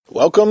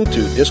Welcome to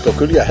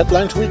Dyscalculia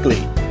Headlines Weekly,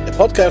 a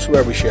podcast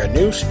where we share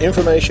news,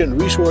 information,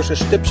 resources,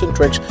 tips and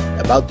tricks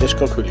about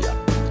dyscalculia.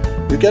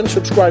 You can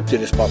subscribe to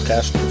this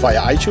podcast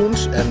via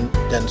iTunes and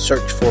then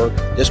search for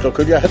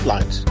Dyscalculia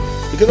Headlines.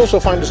 You can also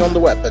find us on the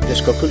web at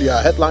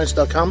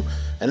dyscalculiaheadlines.com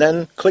and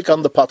then click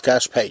on the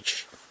podcast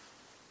page.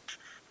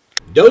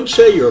 Don't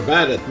say you're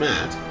bad at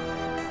math.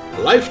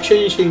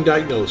 Life-changing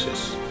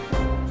diagnosis.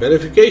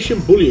 Verification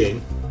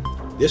bullying.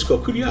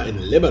 Dyscalculia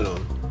in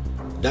Lebanon.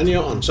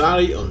 Daniel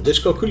Ansari on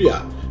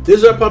Dyscalculia. This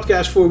is our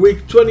podcast for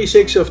week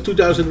 26 of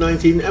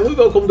 2019 and we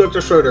welcome Dr.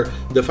 Schroeder,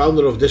 the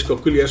founder of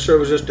Dyscalculia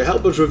Services, to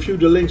help us review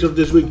the links of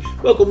this week.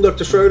 Welcome,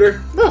 Dr.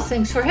 Schroeder. Well,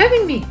 thanks for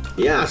having me.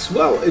 Yes,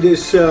 well,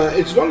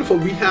 it's wonderful.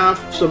 We have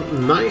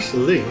some nice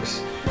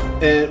links,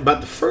 but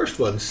the first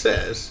one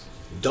says,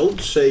 don't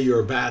say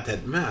you're bad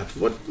at math.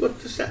 What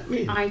does that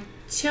mean? I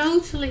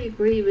totally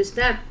agree with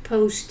that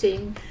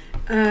posting.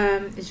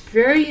 It's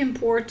very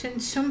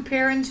important. Some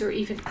parents or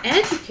even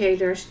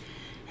educators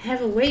have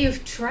a way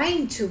of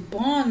trying to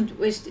bond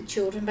with the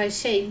children by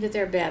saying that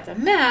they're bad at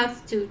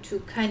math to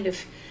kind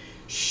of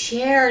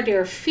share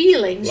their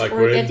feelings, like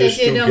or that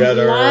they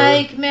don't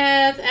like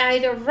math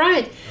either.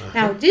 Right.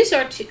 Now, this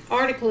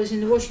article is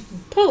in the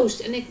Washington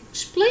Post and it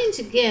explains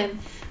again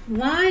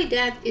why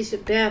that is a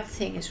bad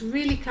thing. It's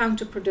really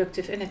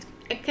counterproductive and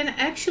it can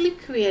actually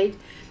create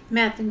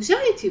math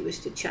anxiety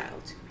with the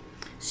child.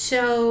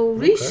 So,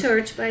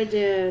 research by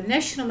the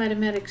National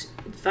Mathematics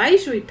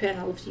Advisory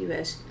Panel of the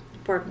U.S.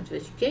 Department of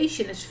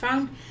Education has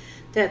found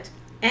that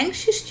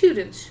anxious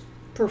students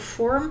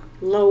perform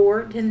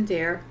lower than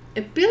their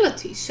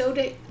ability. So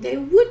they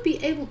would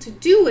be able to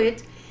do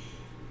it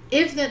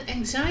if that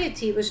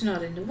anxiety was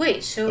not in the way.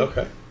 So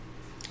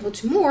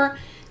what's more,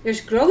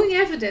 there's growing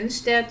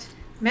evidence that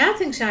math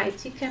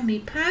anxiety can be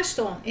passed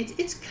on.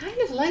 It's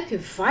kind of like a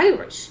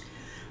virus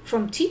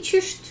from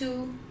teachers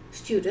to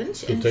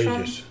students.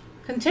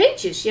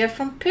 Contagious,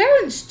 from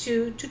parents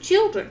to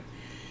children.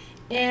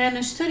 And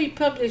a study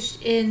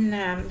published in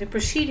the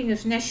Proceedings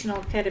of National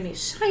Academy of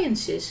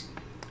Sciences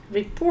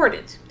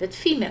reported that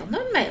female,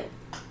 not male,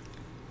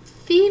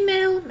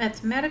 female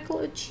mathematical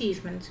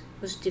achievement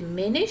was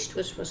diminished,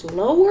 was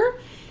lower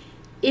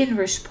in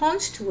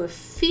response to a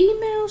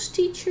female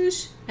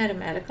teacher's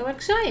mathematical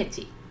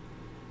anxiety.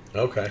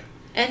 Okay.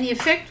 And the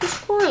effect was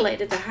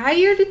correlated. The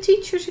higher the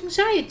teacher's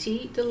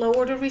anxiety, the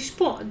lower the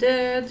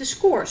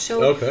score.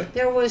 So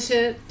there was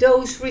a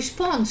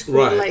dose-response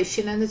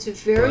correlation, and it's a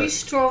very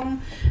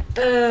strong.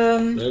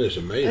 That is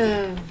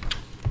amazing.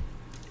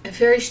 A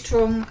very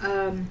strong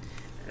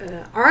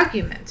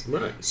argument.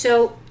 Right.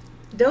 So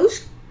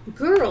those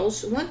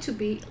girls want to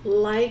be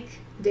like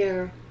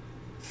their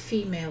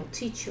female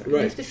teacher. Right.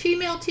 And if the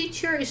female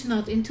teacher is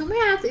not into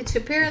math, it's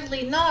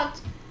apparently not.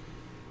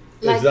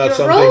 Like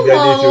your role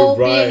model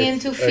being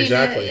into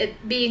female,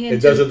 being into.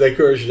 It doesn't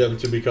encourage them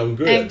to become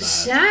good at math.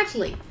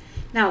 Exactly.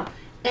 Now,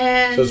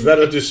 so it's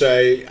better to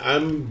say,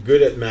 I'm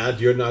good at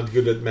math, you're not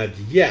good at math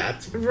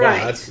yet,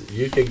 but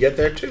you can get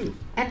there too.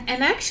 And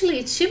actually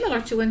it's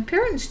similar to when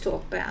parents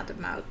talk bad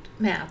about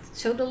math.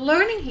 So the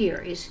learning here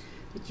is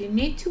that you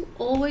need to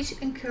always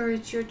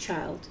encourage your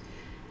child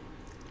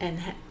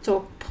and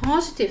talk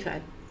positive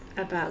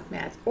about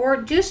math, or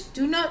just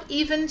do not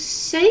even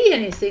say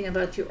anything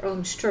about your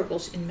own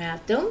struggles in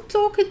math. Don't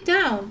talk it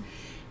down,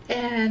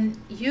 and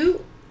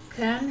you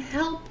can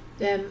help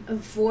them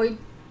avoid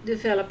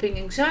developing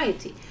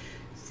anxiety.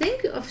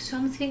 Think of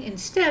something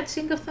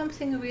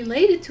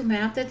related to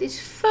math that is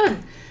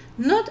fun,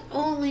 not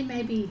only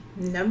maybe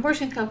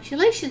numbers and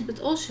calculations, but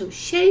also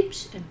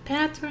shapes and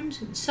patterns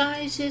and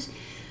sizes.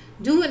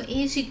 Do an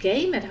easy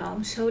game at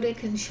home so they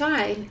can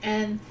shine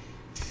and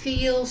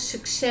feel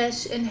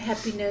success and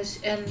happiness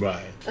and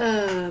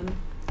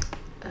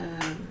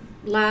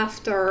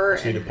laughter.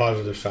 See the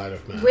positive side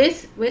of math.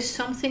 With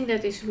something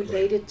that is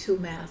related to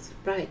math.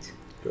 Right.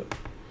 Good.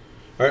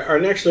 Our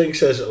next link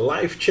says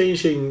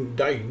life-changing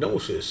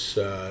diagnosis.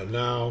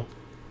 Now,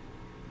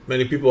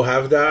 many people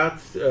have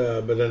that,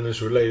 but then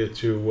it's related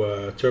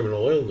to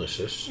terminal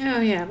illnesses.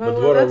 Oh yeah,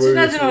 well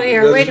that's not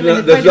here. Wait a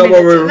minute. That's not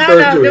what we're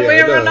referring to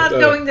here. We're not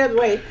going that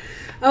way.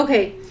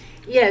 Okay.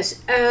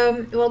 Yes.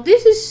 Well,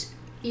 this is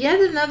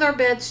yet another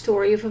bad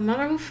story of a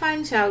mother who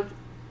finds out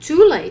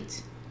too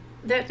late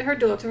that her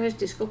daughter has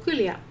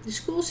dyscalculia. The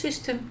school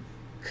system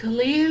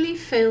clearly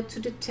failed to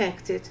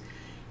detect it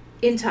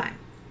in time.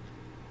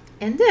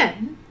 And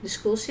then the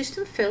school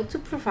system failed to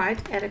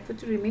provide adequate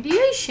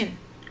remediation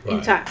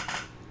in time,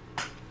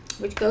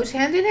 which goes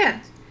hand in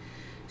hand.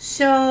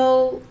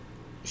 So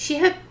she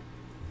had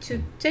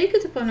to take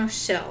it upon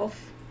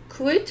herself,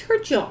 quit her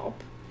job,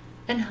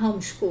 and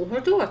homeschool her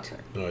daughter.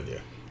 No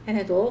idea. And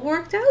it all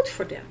worked out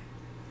for them.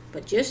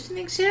 But just an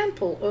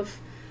example of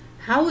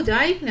how a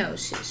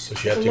diagnosis, so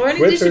she had to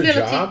quit her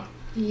job?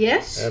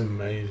 Yes.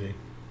 Amazing.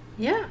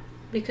 Yeah,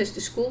 because the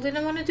school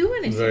didn't want to do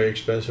anything. Very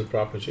expensive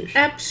proposition.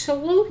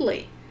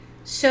 Absolutely.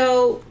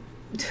 So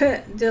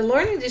the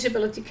learning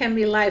disability can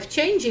be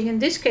life-changing, in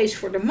this case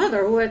for the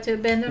mother who had to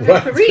abandon her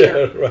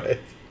career. Right.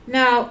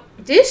 Now,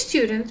 this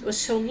student was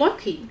so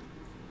lucky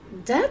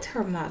that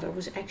her mother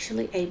was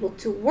actually able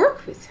to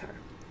work with her.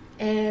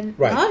 And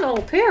not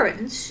all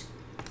parents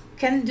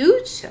can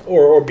do so.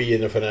 Or be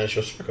in the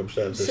financial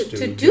circumstances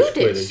to do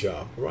quit a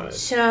job. Right.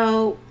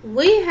 So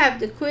we have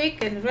the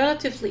quick and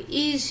relatively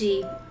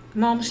easy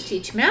Moms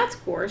Teach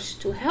Math course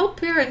to help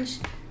parents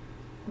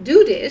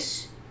do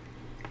this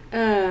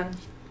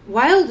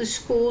while the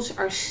schools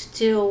are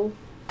still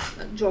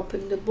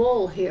dropping the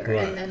ball here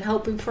and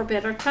hoping for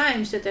better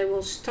times that they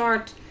will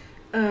start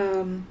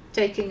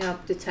taking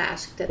up the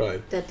task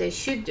that they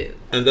should do.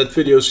 And that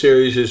video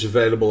series is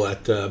available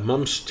at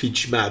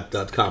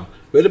momsteachmath.com.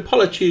 With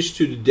apologies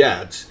to the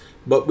dads,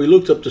 but we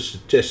looked up the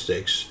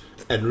statistics,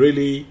 and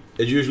really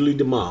it's usually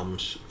the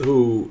moms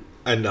who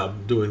end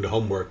up doing the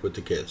homework with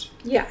the kids.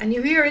 Yeah, and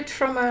you hear it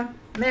from a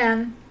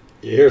man.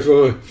 You hear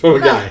it from a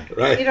guy,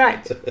 right?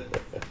 Right.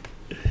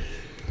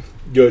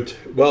 Good.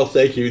 Well,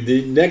 thank you.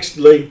 The next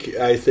link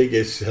I think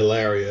is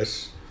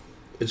hilarious.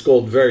 It's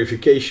called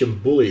verification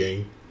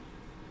bullying.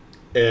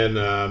 And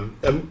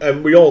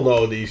we all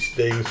know these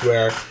things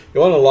where you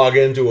want to log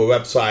into a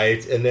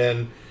website and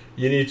then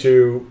you need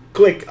to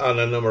click on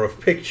a number of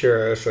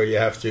pictures, or you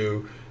have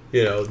to,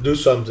 do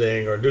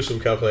something or do some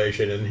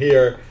calculation. And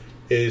here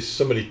is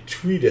somebody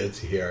tweeted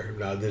here.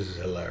 Now this is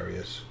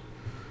hilarious.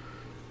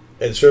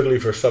 And certainly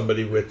for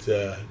somebody with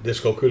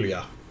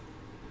dyscalculia.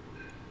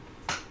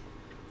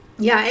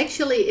 Yeah,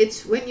 actually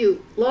it's when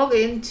you log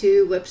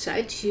into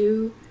websites,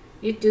 you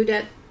do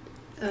that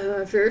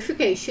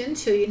verification.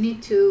 So you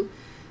need to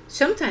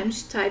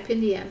sometimes type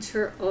in the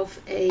answer of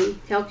a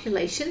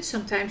calculation.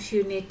 Sometimes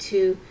you need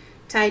to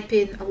type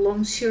in a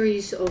long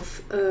series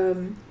of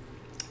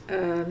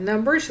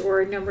numbers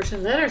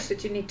and letters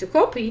that you need to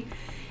copy.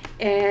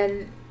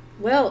 And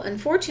well,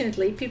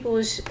 unfortunately, people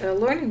with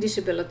learning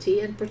disability,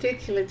 and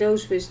particularly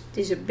those with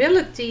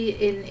disability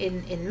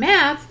in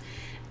math,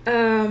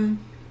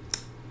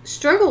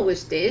 struggle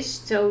with this.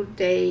 So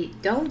they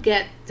don't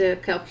get the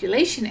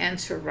calculation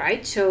answer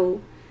right.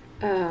 So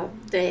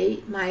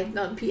they might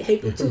not be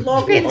able to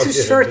log into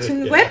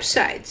certain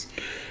websites.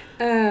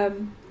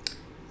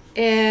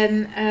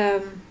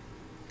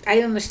 I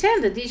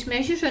understand that these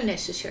measures are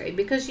necessary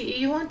because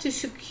you want to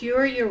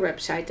secure your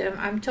website.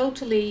 I'm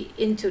totally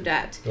into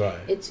that. Right.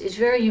 It's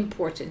very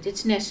important.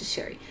 It's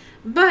necessary.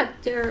 But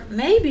there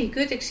may be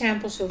good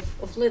examples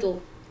of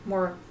little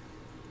more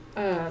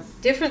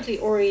differently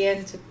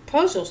oriented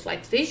puzzles,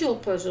 like visual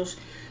puzzles,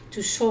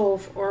 to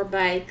solve, or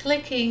by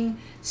clicking,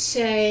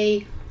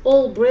 say,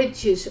 all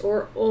bridges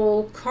or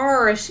all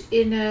cars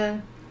in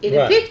a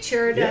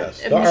picture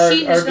that a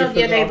machine is not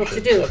yet able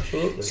to do.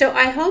 Absolutely. So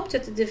I hope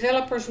that the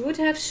developers would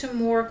have some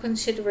more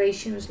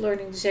consideration with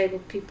learning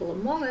disabled people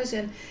among us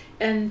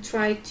and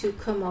try to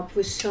come up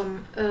with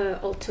some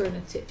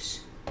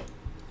alternatives.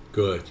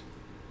 Good.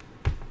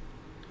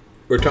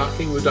 We're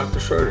talking with Dr.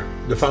 Schroeder,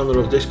 the founder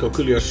of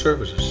Dyscalculia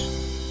Services.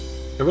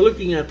 And we're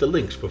looking at the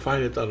links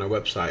provided on our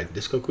website,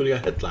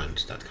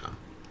 dyscalculiaheadlines.com.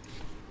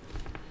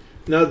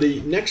 Now the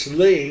next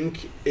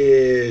link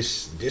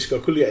is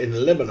Dyscalculia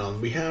in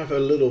Lebanon. We have a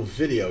little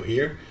video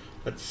here.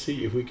 Let's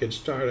see if we can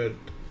start it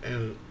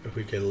and if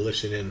we can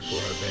listen in for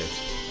a bit.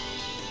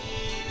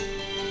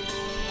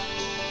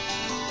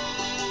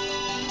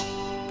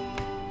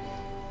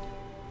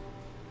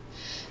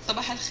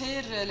 صباح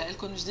الخير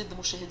لكم جديد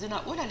مشاهدينا.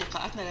 أولى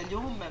لقاءاتنا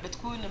لليوم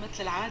بتكون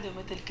مثل العادة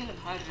ومثل كل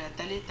نهار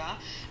ثلاثة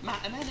مع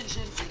أمان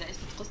الجرزي رئيسة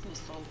قسم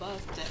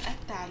الصعوبات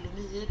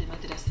التعلمية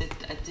بمدرسة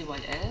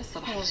DYS.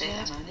 صباح الخير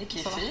أماني،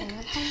 كيفك؟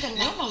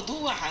 اليوم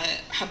موضوع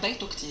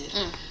حبيته كتير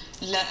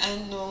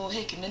لأنه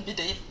هيك من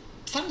البداية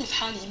صنف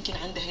حالي يمكن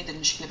عندي هيدا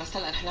المشكلة، بس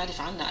هلا رح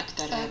نعرف عنها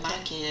أكثر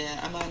معك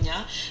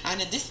أمانيا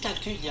عن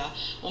الديسكالكوليا،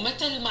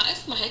 ومثل ما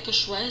اسمها هيك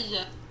شوي.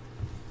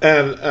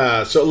 And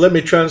so let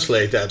me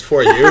translate that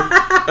for you.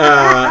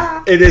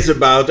 It is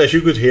about, as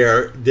you could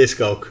hear,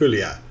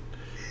 dyscalculia.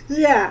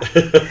 Yeah.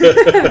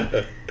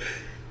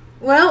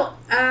 Well,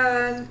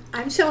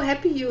 I'm so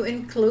happy you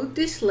include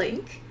this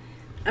link.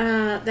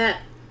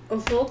 That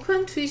of all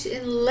countries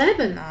in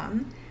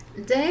Lebanon,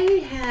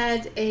 they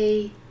had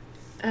a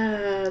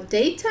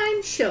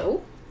daytime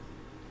show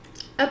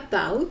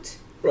about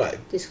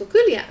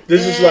dyscalculia.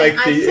 This is like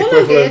the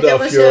equivalent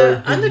of your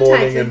Good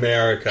Morning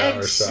America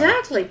or something.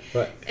 Exactly.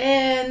 Right.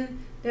 And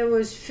there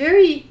was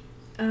very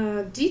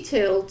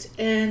detailed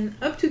and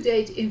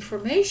up-to-date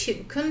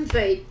information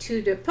conveyed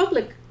to the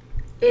public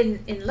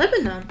in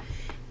Lebanon.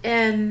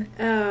 And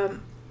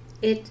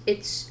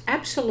it's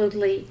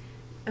absolutely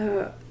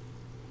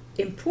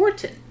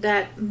important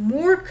that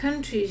more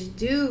countries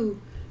do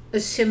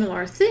a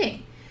similar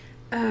thing.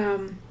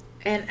 And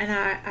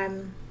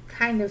I'm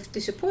kind of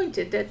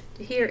disappointed that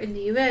here in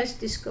the US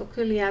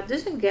dyscalculia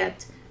doesn't get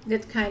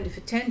that kind of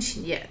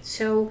attention yet.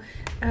 So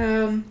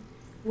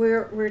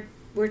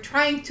we're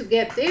trying to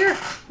get there,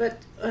 but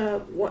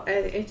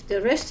if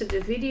the rest of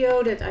the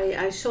video that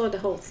I saw the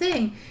whole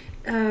thing,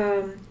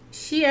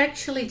 she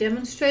actually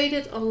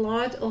demonstrated a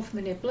lot of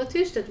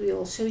manipulatives that we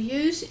also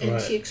use, and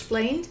she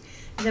explained.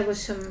 There was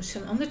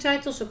some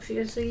undertitles,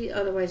 obviously,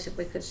 otherwise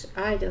because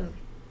I don't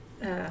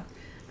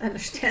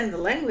understand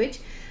the language.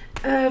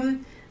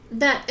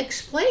 that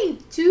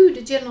explained to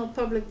the general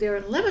public there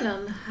in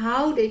Lebanon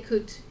how they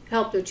could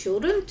help their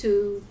children,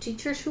 to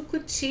teachers who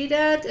could see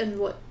that and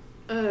what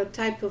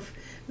type of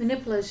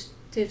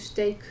manipulatives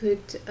they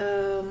could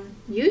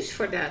use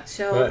for that.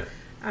 So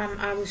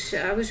I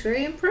was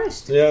very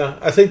impressed. Yeah,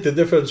 I think the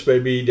difference may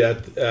be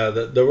that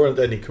there weren't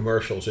any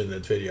commercials in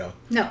that video.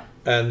 No.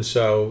 And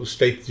so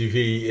State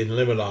TV in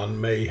Lebanon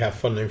may have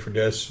funding for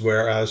this,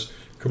 whereas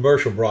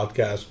commercial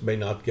broadcast may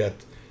not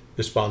get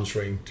the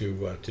sponsoring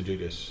to do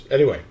this.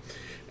 Anyway,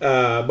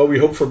 but we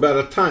hope for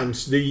better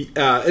times.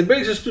 It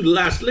brings us to the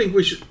last link,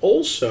 which is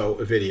also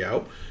a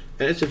video.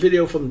 And it's a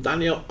video from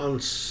Daniel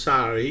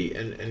Ansari,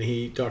 and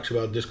he talks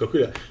about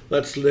dyscalculia.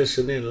 Let's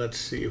listen in. Let's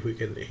see if we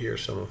can hear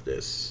some of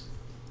this.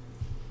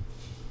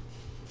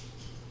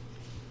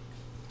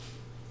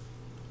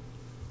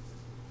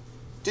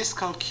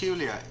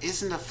 Dyscalculia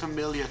isn't a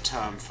familiar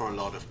term for a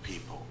lot of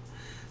people,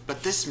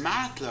 but this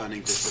math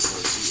learning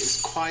disability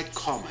is quite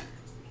common.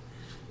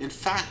 In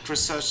fact,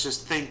 researchers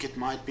think it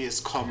might be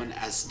as common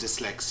as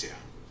dyslexia.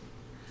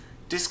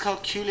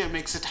 Dyscalculia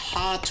makes it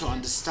hard to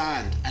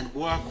understand and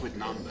work with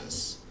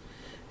numbers.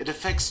 It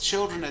affects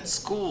children at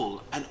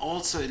school and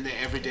also in their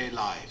everyday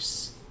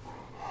lives.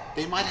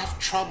 They might have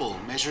trouble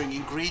measuring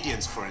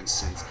ingredients, for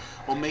instance,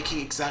 or making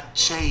exact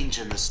change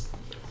in the...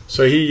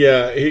 So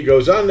he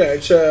goes on there.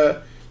 It's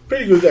a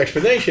pretty good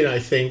explanation, I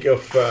think,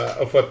 of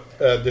what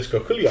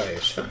dyscalculia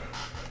is. Huh?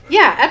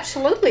 Yeah,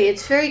 absolutely.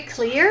 It's very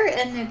clear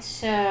and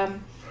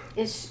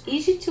it's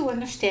easy to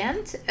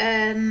understand.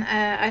 And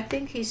I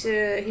think he's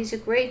a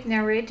great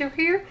narrator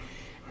here.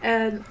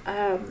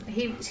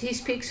 He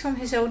speaks from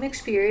his own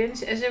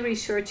experience as a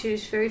researcher.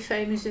 He's very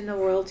famous in the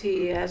world.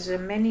 He has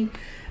many.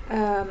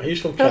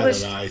 He's from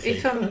Canada, I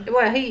think.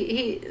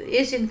 He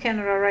is in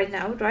Canada right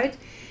now, right?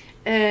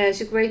 He's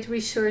a great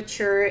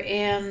researcher,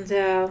 and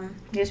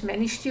he has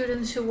many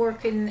students who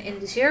work in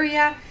this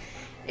area.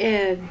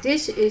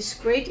 This is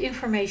great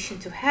information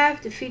to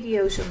have. The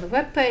videos on the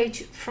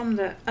webpage from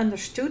the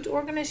Understood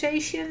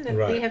organization that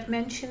we have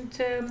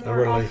mentioned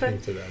more often.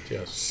 To that,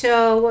 yes.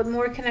 So what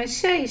more can I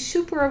say?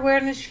 Super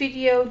awareness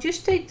video.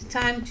 Just take the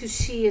time to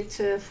see it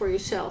for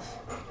yourself.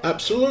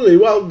 Absolutely.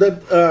 Well,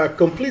 that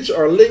completes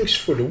our links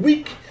for the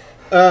week.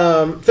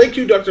 Thank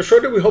you, Dr.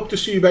 Schroeder. We hope to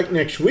see you back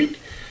next week.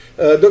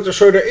 Dr.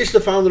 Schroeder is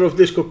the founder of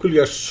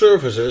Dyscalculia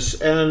Services,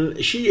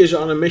 and she is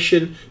on a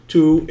mission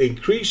to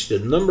increase the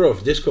number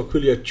of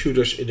dyscalculia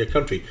tutors in the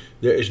country.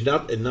 There is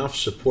not enough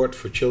support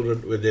for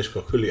children with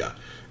dyscalculia,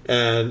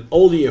 and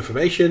all the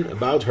information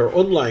about her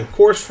online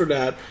course for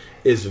that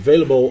is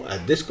available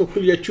at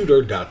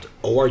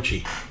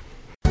dyscalculiatutor.org.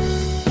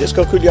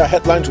 Dyscalculia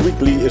Headlines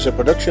Weekly is a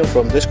production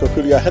from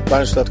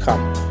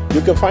dyscalculiaheadlines.com.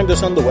 You can find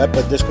us on the web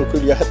at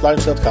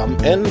dyscalculiaheadlines.com,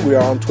 and we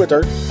are on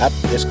Twitter at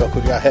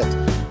dyscalculiahead.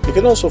 You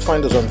can also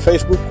find us on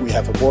Facebook. We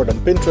have a board on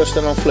Pinterest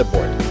and on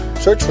Flipboard.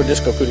 Search for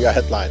Dyscalculia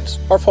Headlines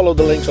or follow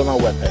the links on our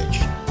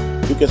webpage.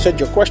 You can send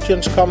your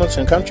questions, comments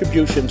and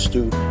contributions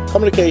to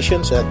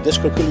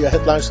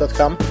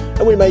communications@dyscalculiaheadlines.com,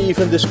 and we may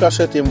even discuss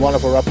it in one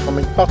of our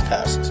upcoming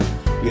podcasts.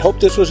 We hope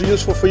this was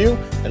useful for you,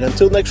 and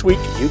until next week,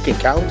 you can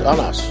count on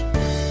us.